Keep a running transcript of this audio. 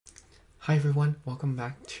Hi everyone, welcome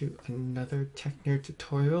back to another Tech Nerd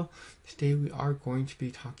tutorial. Today we are going to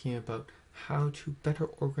be talking about how to better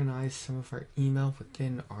organize some of our email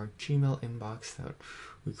within our Gmail inbox that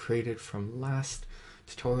we created from last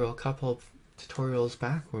tutorial, a couple of tutorials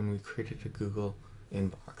back when we created a Google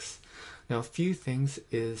inbox. Now a few things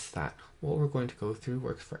is that what we're going to go through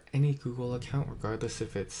works for any Google account, regardless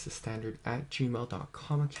if it's the standard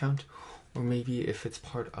 @gmail.com account or maybe if it's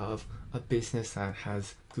part of a business that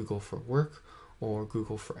has Google for Work or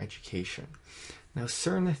Google for Education. Now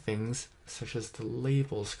certain things such as the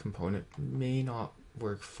labels component may not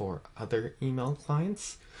work for other email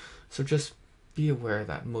clients, so just be aware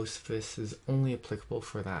that most of this is only applicable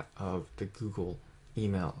for that of the Google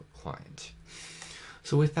email client.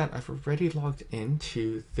 So with that, I've already logged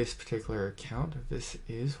into this particular account. This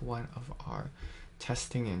is one of our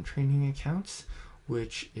testing and training accounts,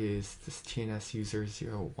 which is this TNS user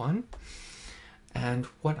 01. And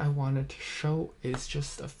what I wanted to show is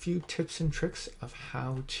just a few tips and tricks of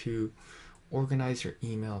how to organize your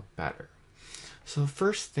email better. So the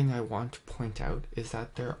first thing I want to point out is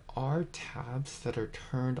that there are tabs that are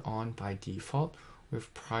turned on by default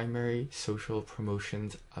with primary, social,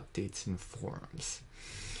 promotions, updates, and forums.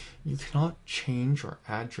 You cannot change or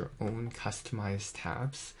add your own customized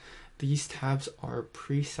tabs. These tabs are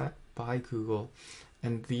preset by Google,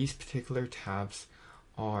 and these particular tabs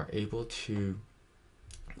are able to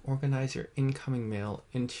organize your incoming mail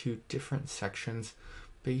into different sections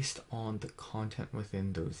based on the content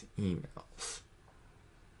within those emails.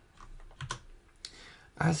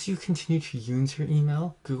 As you continue to use your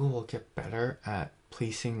email, Google will get better at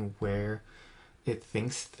placing where it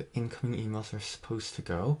thinks the incoming emails are supposed to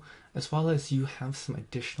go, as well as you have some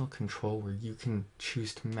additional control where you can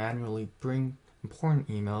choose to manually bring important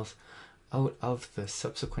emails out of the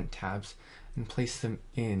subsequent tabs and place them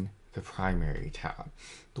in the primary tab,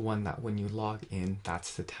 the one that when you log in,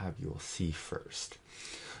 that's the tab you will see first.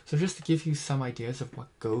 So just to give you some ideas of what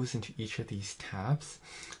goes into each of these tabs,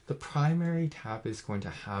 the primary tab is going to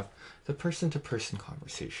have the person-to-person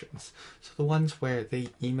conversations. So the ones where they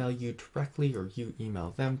email you directly or you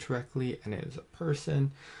email them directly and it is a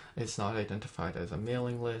person, it's not identified as a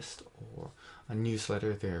mailing list or a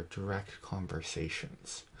newsletter, they're direct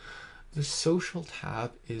conversations. The social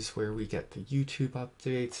tab is where we get the YouTube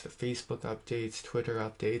updates, the Facebook updates, Twitter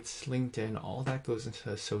updates, LinkedIn, all that goes into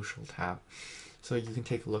the social tab. So you can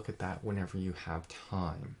take a look at that whenever you have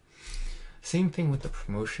time. Same thing with the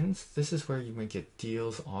promotions. This is where you might get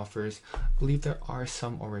deals, offers. I believe there are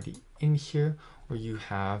some already in here where you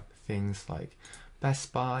have things like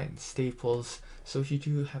Best Buy and Staples. So if you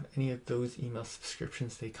do have any of those email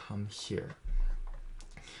subscriptions, they come here.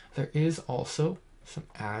 There is also some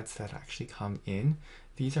ads that actually come in.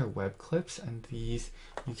 These are web clips, and these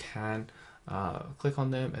you can click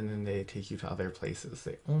on them and then they take you to other places.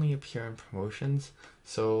 They only appear in promotions,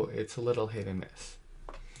 so it's a little hit and miss.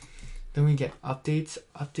 Then we get updates.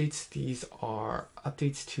 Updates, these are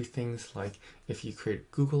updates to things like if you create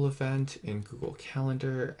a Google event in Google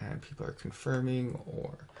Calendar and people are confirming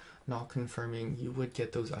or not confirming, you would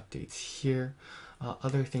get those updates here.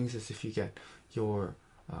 Other things is if you get your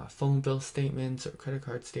phone bill statements or credit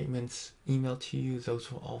card statements emailed to you,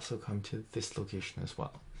 those will also come to this location as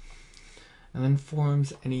well. And then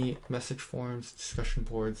forums, any message forums, discussion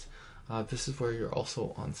boards, this is where you're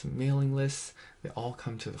also on some mailing lists. They all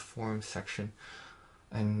come to the forums section,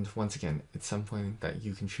 and once again, it's something that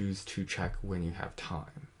you can choose to check when you have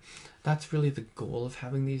time. That's really the goal of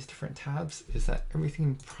having these different tabs, is that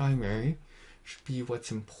everything primary should be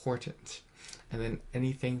what's important, and then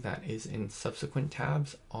anything that is in subsequent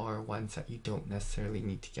tabs are ones that you don't necessarily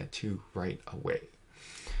need to get to right away.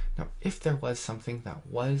 Now, if there was something that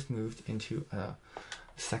was moved into a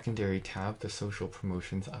secondary tab, the social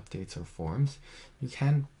promotions, updates, or forums, you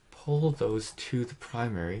can pull those to the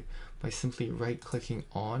primary by simply right-clicking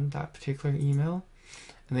on that particular email,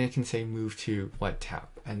 and then it can say move to what tab,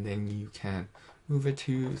 and then you can move it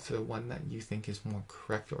to the one that you think is more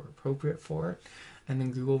correct or appropriate for it, and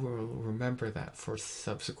then Google will remember that for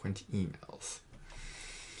subsequent emails.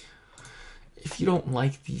 If you don't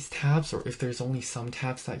like these tabs, or if there's only some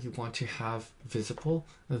tabs that you want to have visible,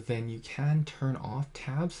 then you can turn off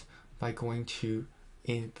tabs by going to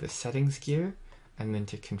in the settings gear and then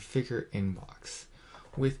to configure inbox.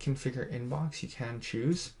 With configure inbox, you can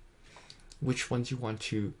choose which ones you want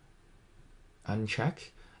to uncheck.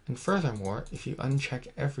 And furthermore, if you uncheck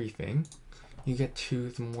everything, you get to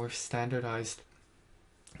the more standardized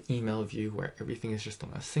email view where everything is just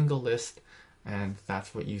on a single list, and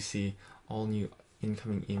that's what you see. All new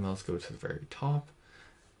incoming emails go to the very top,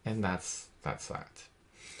 and that's that.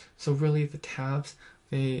 So really the tabs,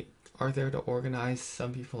 they are there to organize.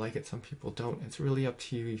 Some people like it, some people don't. It's really up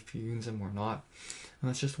to you if you use them or not. And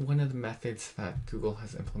that's just one of the methods that Google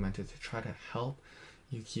has implemented to try to help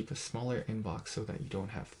you keep a smaller inbox so that you don't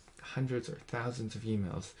have hundreds or thousands of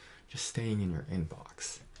emails just staying in your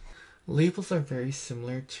inbox. Labels are very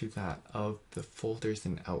similar to that of the folders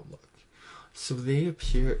in Outlook. So they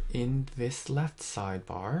appear in this left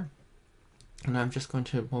sidebar, and I'm just going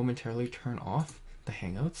to momentarily turn off the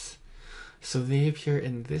Hangouts. So they appear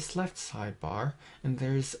in this left sidebar, and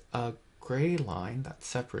there's a gray line that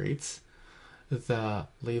separates the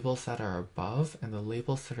labels that are above and the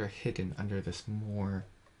labels that are hidden under this More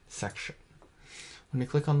section. When I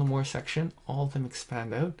click on the More section, all of them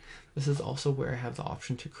expand out. This is also where I have the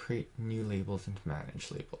option to create new labels and to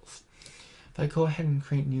manage labels. If I go ahead and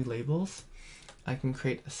create new labels, I can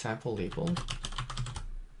create a sample label.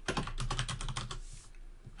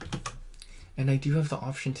 And I do have the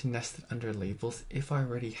option to nest it under labels if I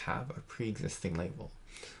already have a pre-existing label.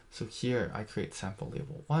 So here I create sample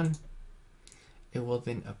label 1. It will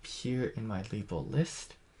then appear in my label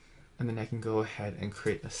list, and then I can go ahead and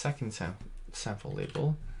create a second sample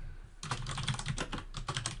label.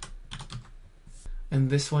 And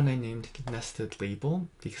this one I named nested label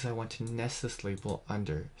because I want to nest this label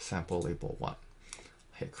under sample label 1.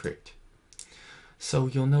 Hit create. So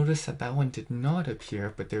you'll notice that that one did not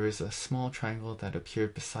appear, but there is a small triangle that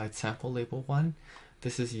appeared beside sample label 1.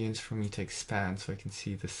 This is used for me to expand so I can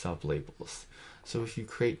see the sub-labels. So if you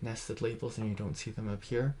create nested labels and you don't see them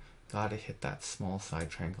appear, gotta hit that small side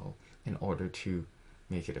triangle in order to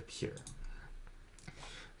make it appear.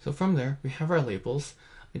 So from there, we have our labels.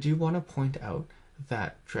 I do want to point out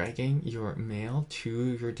that dragging your mail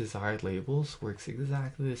to your desired labels works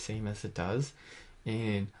exactly the same as it does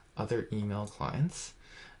in other email clients.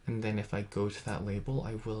 And then if I go to that label,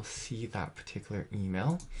 I will see that particular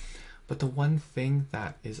email. But the one thing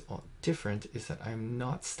that is different is that I'm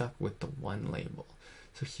not stuck with the one label.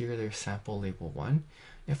 So here there's sample label 1.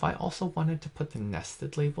 If I also wanted to put the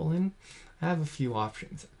nested label in, I have a few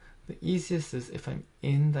options. The easiest is if I'm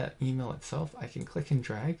in the email itself, I can click and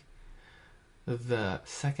drag the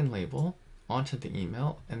second label onto the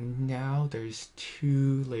email, and now there's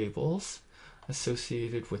 2 labels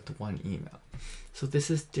associated with the one email. So this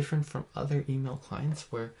is different from other email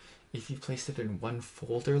clients where if you placed it in one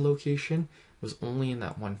folder location, it was only in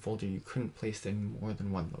that one folder. You couldn't place it in more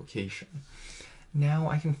than one location. Now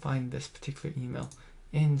I can find this particular email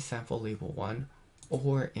in sample label 1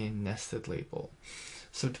 or in nested label.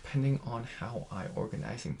 So depending on how I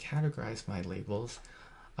organize and categorize my labels,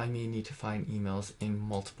 I may need to find emails in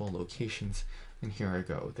multiple locations. And here I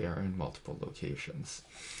go, they are in multiple locations.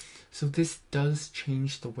 So this does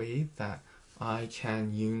change the way that I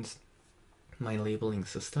can use my labeling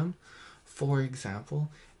system. For example,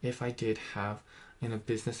 if I did have in a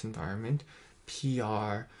business environment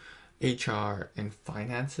PR, HR, and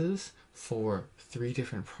finances for 3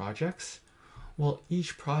 different projects, well,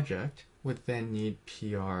 each project would then need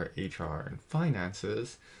PR, HR, and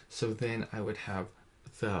finances. So then I would have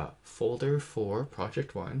the folder for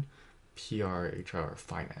project 1, PR, HR,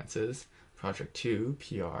 finances, project 2,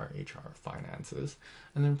 PR, HR, finances,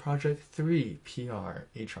 and then project 3, PR,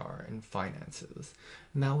 HR, and finances.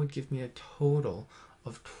 And that would give me a total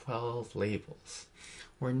of 12 labels.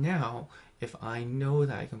 Where now, if I know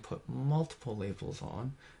that I can put multiple labels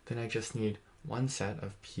on, then I just need one set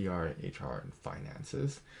of PR, HR, and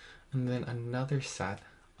finances, and then another set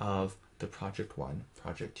of the project 1,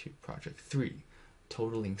 project 2, project 3,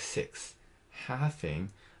 totaling 6, halving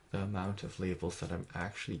the amount of labels that I'm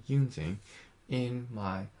actually using in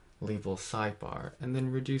my label sidebar, and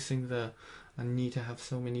then reducing the need to have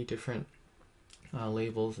so many different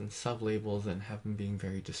labels and sub-labels and have them being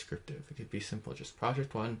very descriptive. It could be simple, just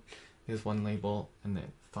project 1 is one label, and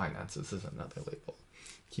then finances is another label,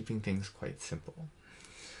 keeping things quite simple.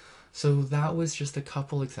 So that was just a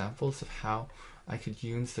couple examples of how I could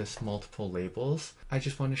use this multiple labels. I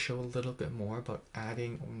just want to show a little bit more about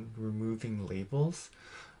adding and removing labels.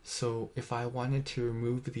 So if I wanted to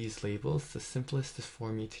remove these labels, the simplest is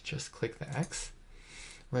for me to just click the X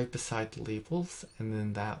right beside the labels, and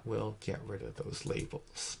then that will get rid of those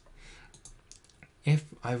labels. If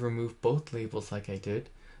I remove both labels like I did,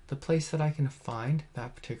 the place that I can find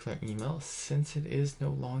that particular email, since it is no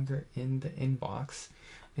longer in the inbox,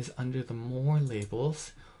 is under the More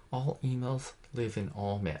labels. All emails live in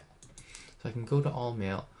all mail. So I can go to all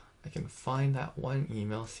mail, I can find that one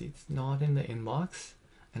email, see it's not in the inbox,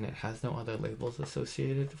 and it has no other labels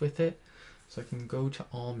associated with it. So I can go to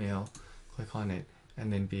all mail, click on it,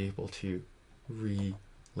 and then be able to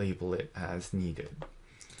relabel it as needed.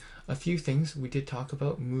 A few things we did talk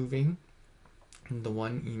about moving the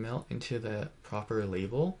one email into the proper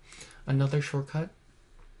label. Another shortcut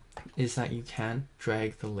is that you can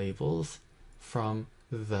drag the labels from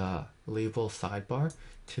the label sidebar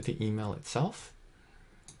to the email itself.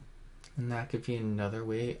 And that could be another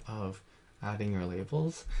way of adding your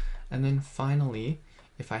labels. And then finally,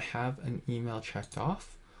 if I have an email checked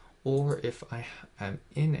off, or if I am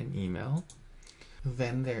in an email,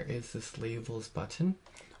 then there is this labels button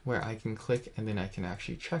where I can click and then I can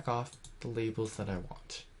actually check off the labels that I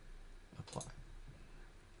want. Apply.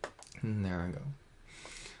 And there I go.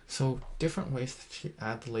 So different ways to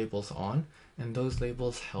add the labels on, and those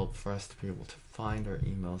labels help for us to be able to find our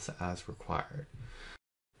emails as required.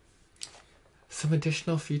 Some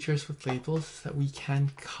additional features with labels is that we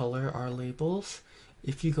can color our labels.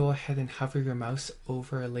 If you go ahead and hover your mouse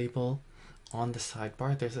over a label on the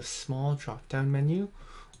sidebar, there's a small drop-down menu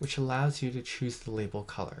which allows you to choose the label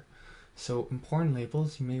color. So important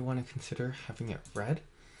labels, you may want to consider having it red.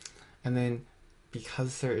 And then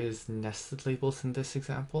because there is nested labels in this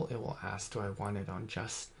example, it will ask, do I want it on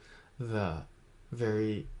just the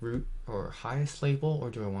very root or highest label, or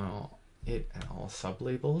do I want it at all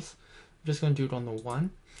sub-labels? I'm just going to do it on the one.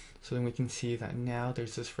 So then we can see that now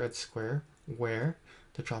there's this red square where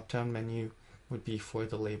the drop-down menu would be for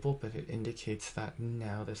the label, but it indicates that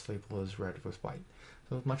now this label is red with white.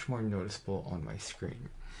 So it's much more noticeable on my screen.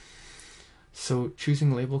 So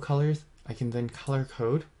choosing label colors, I can then color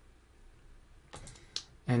code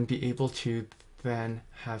and be able to then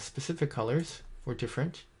have specific colors for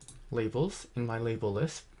different labels in my label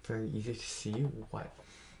list. Very easy to see what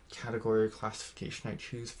category or classification I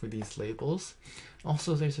choose for these labels.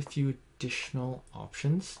 Also, there's a few additional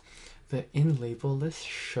options. The in label list,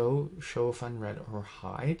 show if unread or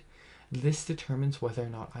hide. This determines whether or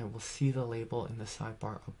not I will see the label in the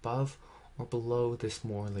sidebar above or below this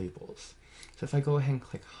more labels. So if I go ahead and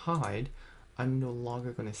click hide, I'm no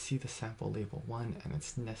longer going to see the sample label 1 and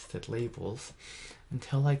its nested labels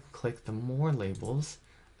until I click the more labels,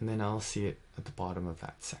 and then I'll see it at the bottom of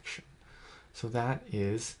that section. So that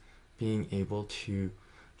is being able to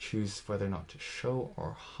choose whether or not to show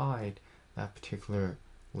or hide that particular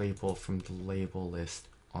label from the label list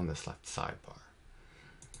on this left sidebar.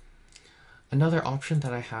 Another option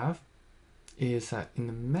that I have is that in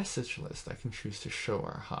the message list I can choose to show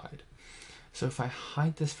or hide. So if I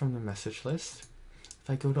hide this from the message list, if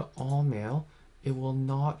I go to all mail, it will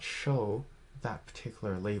not show that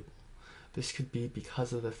particular label. This could be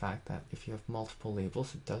because of the fact that if you have multiple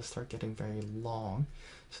labels, it does start getting very long,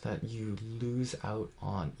 so that you lose out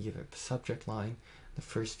on either the subject line, the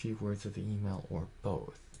first few words of the email, or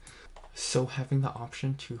both. So having the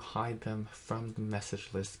option to hide them from the message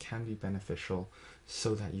list can be beneficial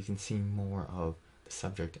so that you can see more of the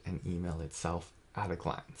subject and email itself at a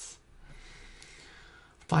glance.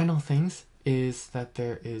 Final things is that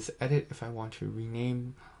there is edit if I want to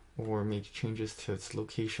rename or make changes to its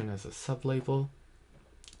location as a sublabel,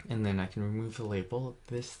 and then I can remove the label.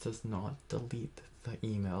 This does not delete the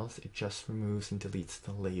emails, it just removes and deletes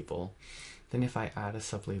the label. Then if I add a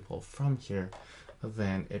sublabel from here,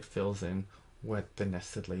 then it fills in what the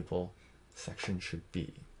nested label section should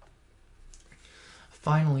be.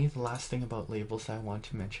 Finally, the last thing about labels that I want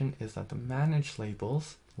to mention is that the Manage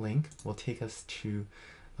Labels link will take us to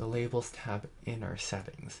the Labels tab in our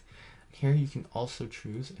settings. Here you can also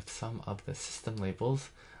choose if some of the system labels,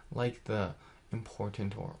 like the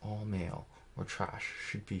important or all mail or trash,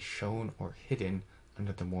 should be shown or hidden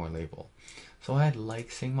under the more label. So I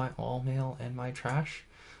like seeing my all mail and my trash,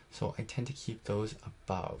 so I tend to keep those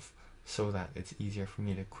above so that it's easier for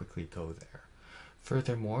me to quickly go there.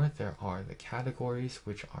 Furthermore, there are the categories,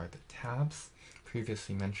 which are the tabs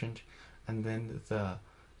previously mentioned, and then the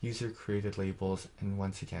user created labels, and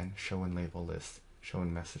once again show in label list, show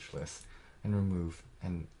in message list, and remove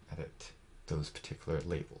and edit those particular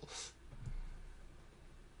labels.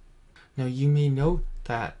 Now you may note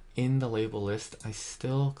that in the label list I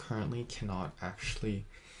still currently cannot actually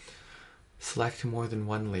select more than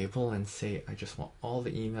one label and say I just want all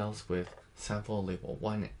the emails with sample label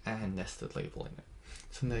 1 and nested label in it.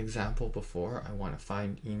 So in the example before, I want to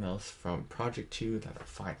find emails from project 2 that are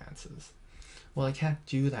finances. Well, I can't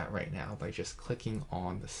do that right now by just clicking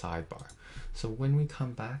on the sidebar. So when we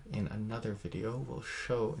come back in another video, we'll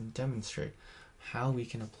show and demonstrate how we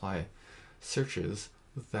can apply searches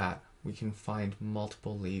that we can find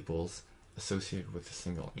multiple labels associated with a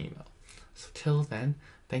single email. So till then,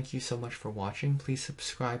 thank you so much for watching. Please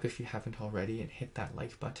subscribe if you haven't already and hit that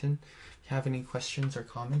like button. If you have any questions or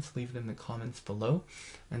comments, leave it in the comments below.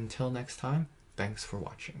 Until next time, thanks for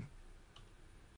watching.